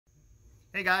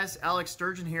Hey guys, Alex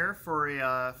Sturgeon here for an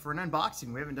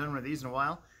unboxing. We haven't done one of these in a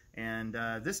while, and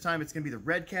this time it's going to be the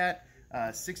Redcat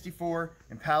 64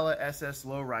 Impala SS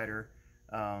Lowrider.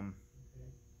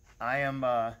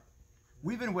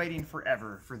 We've been waiting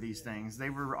forever for these things. They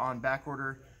were on back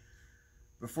order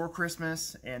before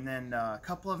Christmas, and then a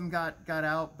couple of them got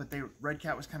out, but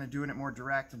Redcat was kind of doing it more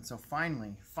direct, and so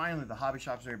finally the hobby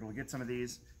shops are able to get some of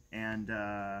these, and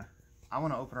I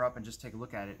want to open her up and just take a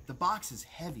look at it. The box is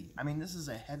heavy. I mean, this is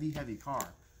a heavy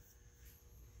car.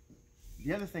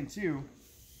 The other thing too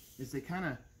is they kind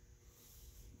of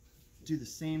do the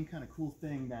same kind of cool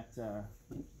thing that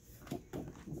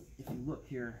if you look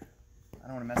here, I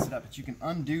don't want to mess it up, but you can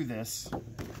undo this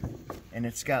and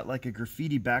it's got like a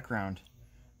graffiti background,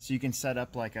 so you can set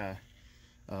up like a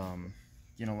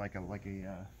you know, like a what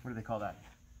do they call that,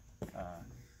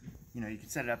 you know, you can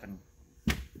set it up in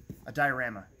a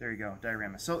diorama. There you go,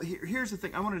 diorama. So here's the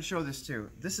thing, I wanted to show this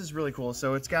too. This is really cool.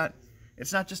 So it's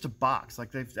not just a box,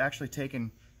 like they've actually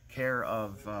taken care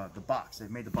of the box.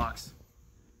 They've made the box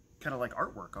kind of like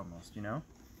artwork almost, you know.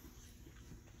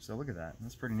 So look at that,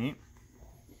 that's pretty neat.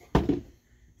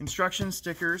 Instructions,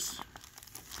 stickers.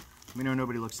 We know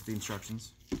nobody looks at the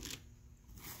instructions.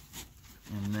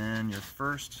 And then your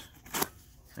first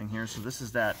thing here, so this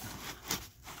is that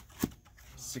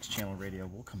 6-channel radio.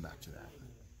 We'll come back to that.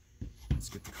 Let's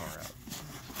get the car out.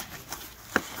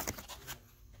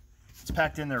 It's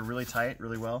packed in there really tight,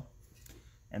 really well.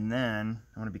 And then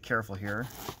I want to be careful here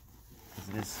because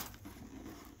it is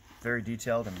very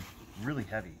detailed and really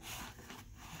heavy.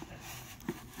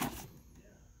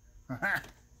 All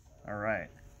right.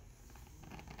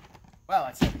 Wow,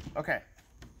 that's heavy. Okay.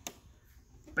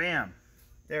 Bam.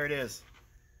 There it is.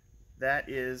 That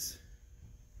is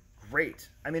great.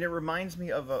 I mean, it reminds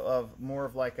me of more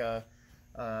of like a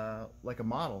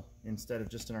model instead of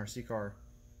just an RC car.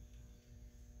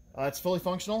 It's fully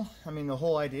functional. I mean, the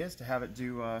whole idea is to have it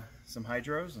do some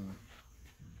hydros, and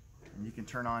you can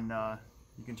turn on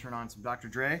some Dr.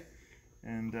 Dre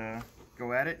and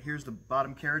go at it. Here's the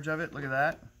bottom carriage of it. Look at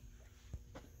that.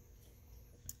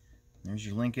 There's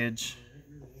your linkage.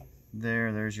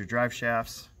 There's your drive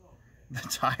shafts. The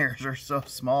tires are so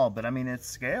small, but I mean, it's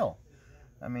scale.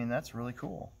 I mean, that's really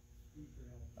cool.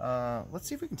 Let's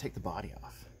see if we can take the body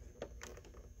off.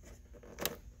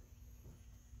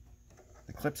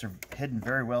 The clips are hidden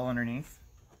very well underneath.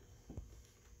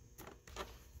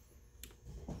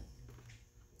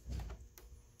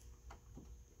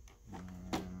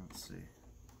 Let's see.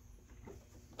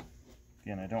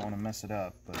 Again, I don't want to mess it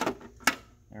up, but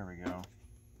there we go.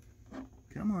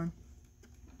 Come on.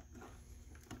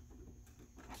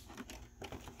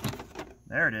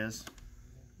 There it is.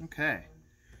 Okay.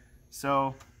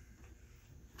 So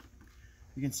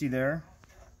you can see there,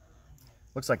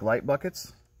 looks like light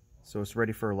buckets, so it's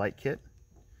ready for a light kit.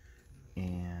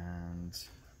 And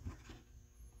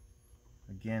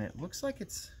again, it looks like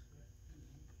it's,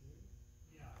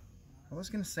 I was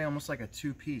gonna say almost like a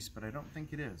two-piece, but I don't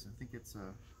think it is. I think it's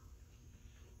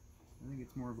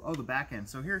more of, oh, the back end.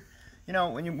 So here, you know,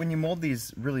 when you mold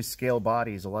these really scale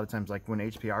bodies, a lot of times, like when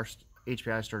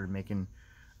HPI started making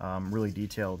really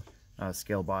detailed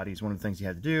scale bodies, one of the things you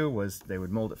had to do was they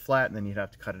would mold it flat, and then you'd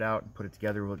have to cut it out and put it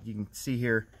together. Well, you can see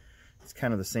here, it's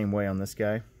kind of the same way on this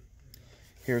guy.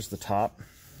 Here's the top.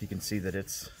 You can see that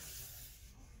it's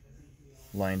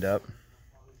lined up.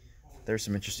 There's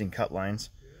some interesting cut lines.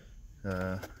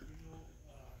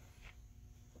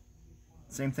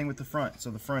 Same thing with the front.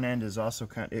 So the front end is also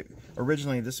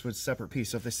originally this was a separate piece.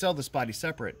 So if they sell this body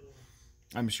separate,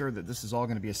 I'm sure that this is all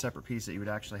going to be a separate piece that you would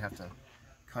actually have to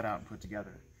cut out and put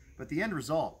together. But the end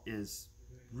result is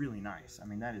really nice. I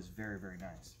mean, that is very, very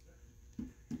nice.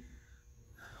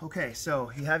 Okay, so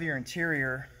you have your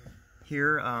interior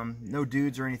here. No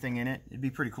dudes or anything in it. It'd be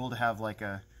pretty cool to have like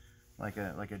a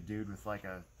dude with like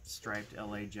a striped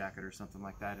LA jacket or something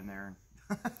like that in there.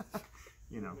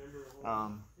 You know.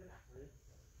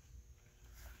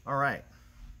 All right.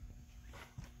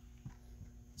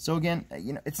 So again,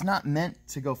 you know, it's not meant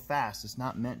to go fast. It's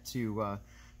not meant to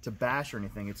bash or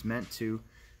anything. It's meant to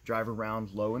drive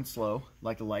around low and slow,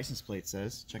 like the license plate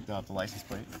says. Check out the license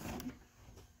plate.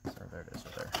 Sorry, there it is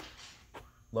right there.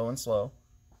 Low and slow.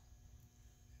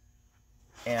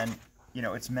 And you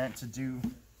know, it's meant to do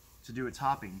its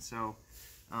hopping. So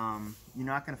you're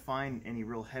not going to find any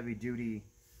real heavy duty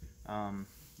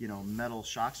you know, metal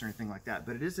shocks or anything like that.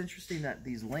 But it is interesting that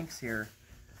these links here,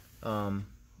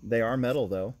 they are metal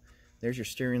though. There's your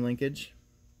steering linkage.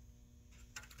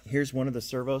 Here's one of the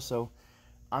servos. So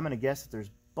I'm going to guess that there's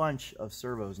a bunch of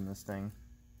servos in this thing.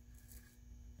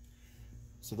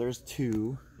 So there's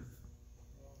two.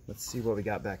 let's see what we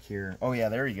got back here. Oh yeah,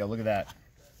 there you go. Look at that.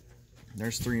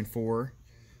 There's 3 and 4.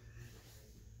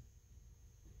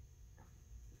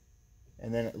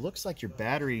 And then it looks like your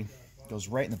battery goes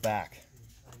right in the back,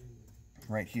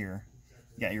 right here.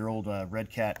 You got your old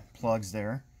Redcat plugs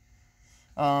there.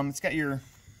 It's got your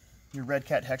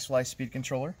Redcat Hexfly speed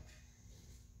controller,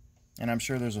 and I'm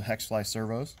sure there's a Hexfly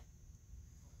servos.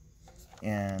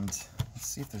 And let's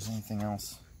see if there's anything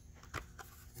else.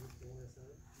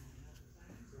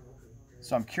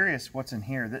 So I'm curious what's in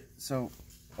here. So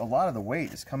a lot of the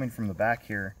weight is coming from the back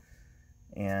here,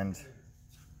 and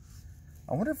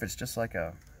I wonder if it's just like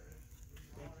for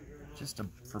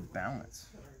balance.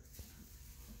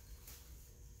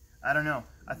 I don't know.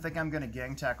 I think I'm going to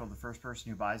gang tackle the first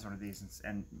person who buys one of these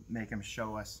and make him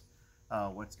show us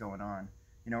what's going on.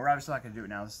 You know, we're obviously not going to do it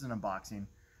now. This is an unboxing.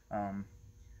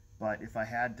 But if I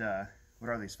had, what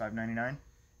are these, $5.99?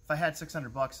 If I had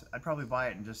 600 bucks, I'd probably buy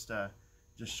it and just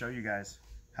show you guys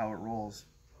how it rolls.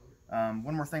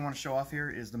 One more thing I want to show off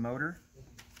here is the motor. You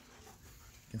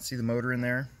can see the motor in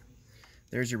there.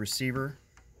 There's your receiver,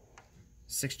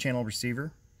 6-channel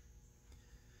receiver.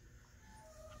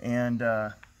 And you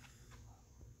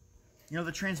know,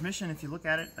 the transmission, if you look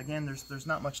at it, again, there's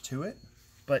not much to it,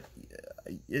 but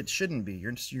it shouldn't be.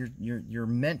 You're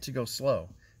meant to go slow.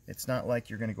 It's not like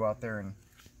you're going to go out there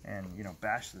and you know,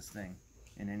 bash this thing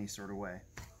in any sort of way.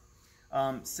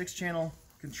 6-channel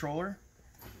controller,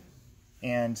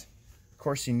 and of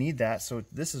course you need that. So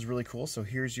this is really cool. So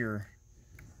here's your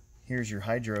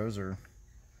hydros or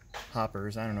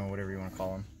hoppers, I don't know, whatever you want to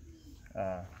call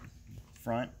them,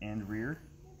 front and rear,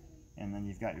 and then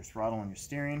you've got your throttle and your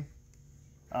steering.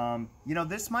 You know,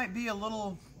 this might be a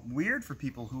little weird for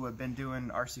people who have been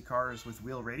doing RC cars with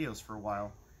wheel radios for a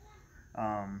while,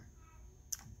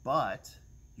 but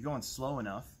you're going slow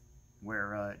enough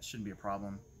where it shouldn't be a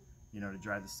problem, you know, to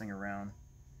drive this thing around.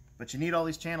 But you need all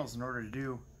these channels in order to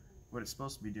do what it's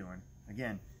supposed to be doing.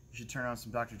 Again, you should turn on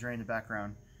some Dr. Dre in the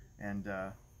background and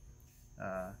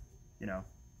you know,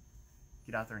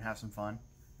 get out there and have some fun.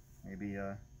 Maybe,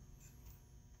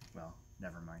 well,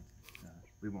 never mind.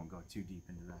 We won't go too deep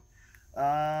into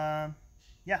that.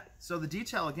 Yeah, so the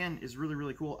detail, again, is really,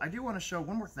 really cool. I do want to show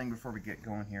one more thing before we get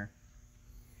going here.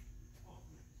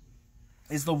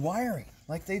 Is the wiring.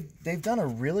 Like, they've done a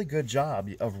really good job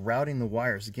of routing the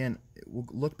wires. Again, we'll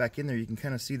look back in there, you can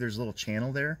kind of see there's a little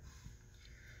channel there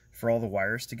for all the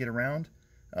wires to get around.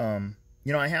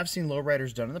 You know, I have seen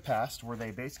lowriders done in the past where they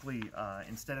basically,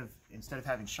 instead of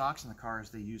having shocks in the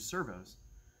cars, they use servos.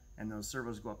 And those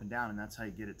servos go up and down, and that's how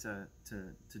you get it to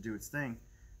do its thing.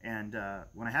 And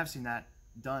when I have seen that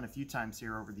done a few times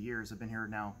here over the years, I've been here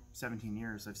now 17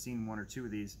 years, I've seen 1 or 2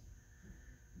 of these.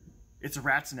 It's a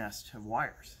rat's nest of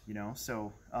wires, you know,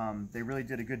 so they really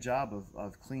did a good job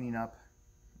of cleaning up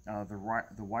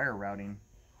the wire routing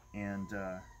and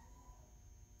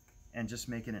just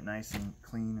making it nice and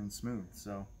clean and smooth.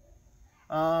 So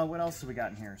what else have we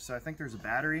got in here? So I think there's a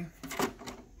battery.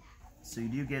 So you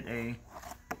do get a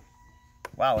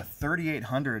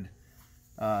 3800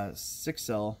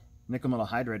 6-cell nickel metal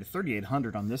hydride.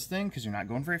 3800 on this thing, because you're not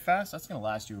going very fast, that's going to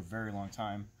last you a very long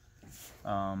time.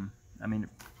 I mean,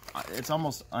 it's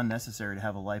almost unnecessary to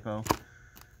have a LiPo.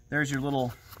 There's your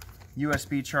little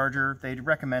USB charger. They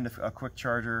recommend a quick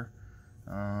charger.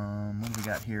 What do we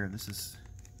got here? This is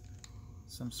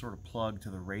some sort of plug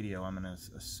to the radio, I'm going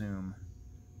to assume.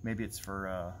 Maybe it's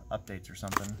for updates or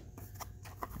something.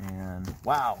 And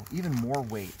wow, even more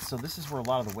weight. So this is where a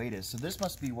lot of the weight is. So this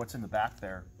must be what's in the back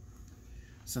there.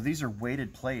 So these are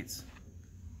weighted plates,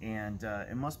 and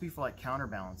it must be for like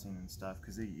counterbalancing and stuff,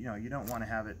 because you know, you don't want to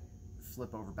have it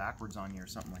flip over backwards on you or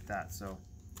something like that. So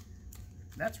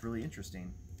that's really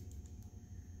interesting.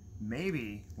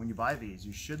 Maybe when you buy these,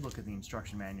 you should look at the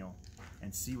instruction manual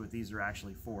and see what these are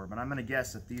actually for. But I'm going to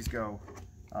guess that these go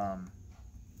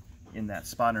in that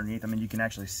spot underneath. I mean, you can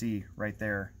actually see right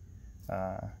there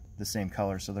the same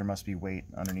color, so there must be weight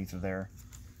underneath of there.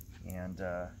 And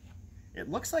it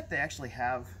looks like they actually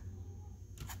have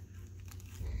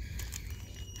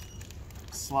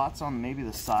slots on maybe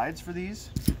the sides for these.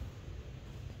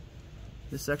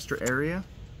 This extra area.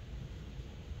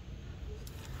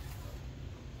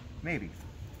 Maybe.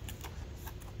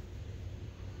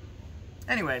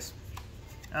 Anyways,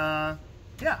 yeah,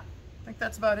 I think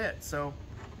that's about it. So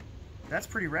that's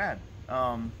pretty rad.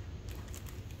 I'm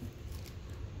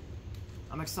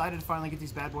excited to finally get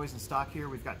these bad boys in stock here.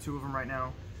 We've got 2 of them right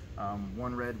now,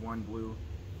 one red, one blue,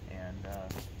 and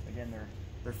again,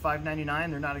 they're $5.99.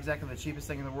 They're not exactly the cheapest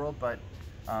thing in the world, but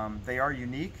they are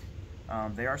unique.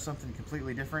 They are something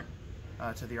completely different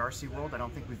to the RC world. I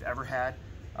don't think we've ever had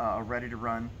a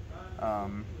ready-to-run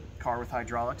car with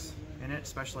hydraulics in it,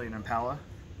 especially an Impala,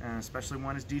 and especially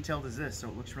one as detailed as this, so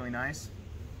it looks really nice.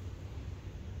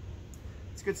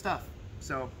 It's good stuff.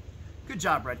 So, good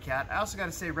job, Redcat. I also got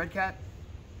to say, Redcat,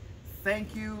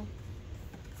 thank you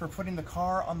for putting the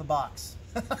car on the box.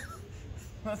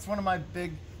 That's one of my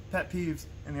big pet peeves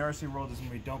in the RC world, is when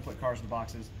we don't put cars in the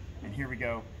boxes. And here we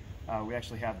go. We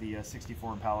actually have the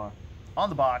 64 Impala on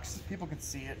the box. People can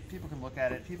see it, people can look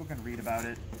at it, people can read about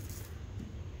it.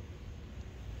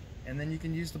 And then you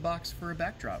can use the box for a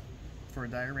backdrop, for a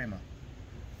diorama.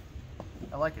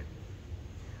 I like it.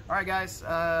 All right, guys,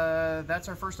 that's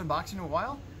our first unboxing in a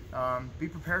while. Be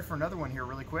prepared for another one here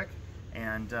really quick.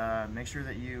 And make sure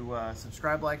that you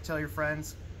subscribe, like, tell your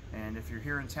friends. And if you're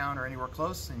here in town or anywhere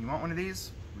close and you want one of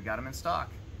these, we got them in stock.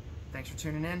 Thanks for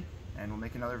tuning in, and we'll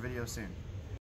make another video soon.